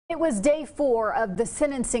It was day 4 of the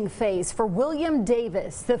sentencing phase for William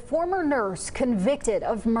Davis, the former nurse convicted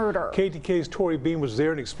of murder. KTK's Tori Bean was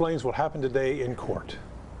there and explains what happened today in court.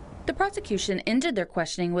 The prosecution ended their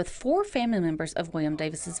questioning with 4 family members of William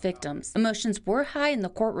Davis's victims. Emotions were high in the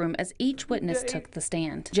courtroom as each witness took the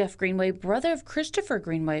stand. Jeff Greenway, brother of Christopher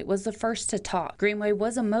Greenway, was the first to talk. Greenway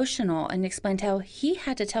was emotional and explained how he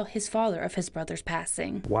had to tell his father of his brother's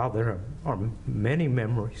passing. While there are many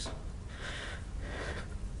memories,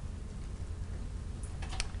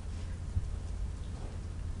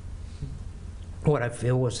 what I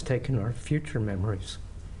feel was taking our future memories,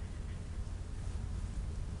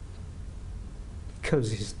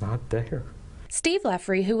 because he's not there. Steve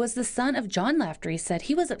Lafferty, who was the son of John Lafferty, said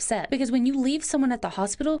he was upset because when you leave someone at the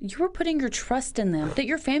hospital, you are putting your trust in them, that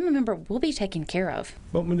your family member will be taken care of.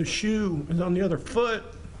 But when the shoe is on the other foot,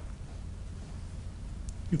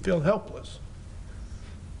 you feel helpless.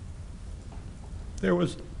 There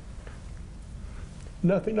was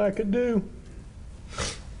nothing I could do.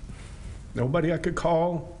 Nobody I could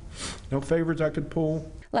call, no favors I could pull.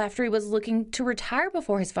 Lafferty was looking to retire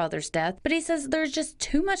before his father's death, but he says there's just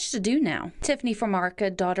too much to do now. Tiffany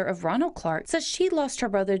Formarca, daughter of Ronald Clark, says she lost her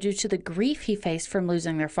brother due to the grief he faced from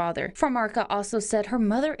losing their father. Formarca also said her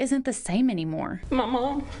mother isn't the same anymore. My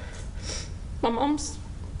mom's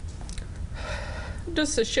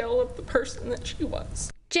just a shell of the person that she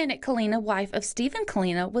was. Janet Kalina, wife of Stephen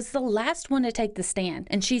Kalina, was the last one to take the stand,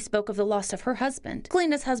 and she spoke of the loss of her husband.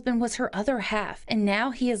 Kalina's husband was her other half, and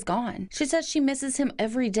now he is gone. She says she misses him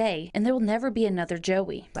every day, and there will never be another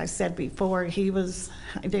Joey. I said before, I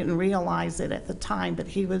didn't realize it at the time, but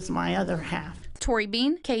he was my other half. Tori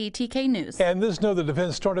Bean, KETK News. And this note, the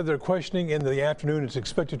defense started their questioning in the afternoon. It's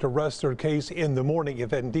expected to rest their case in the morning.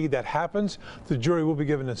 If indeed that happens, the jury will be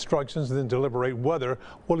given instructions and then deliberate whether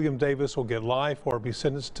William Davis will get life or be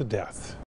sentenced to death.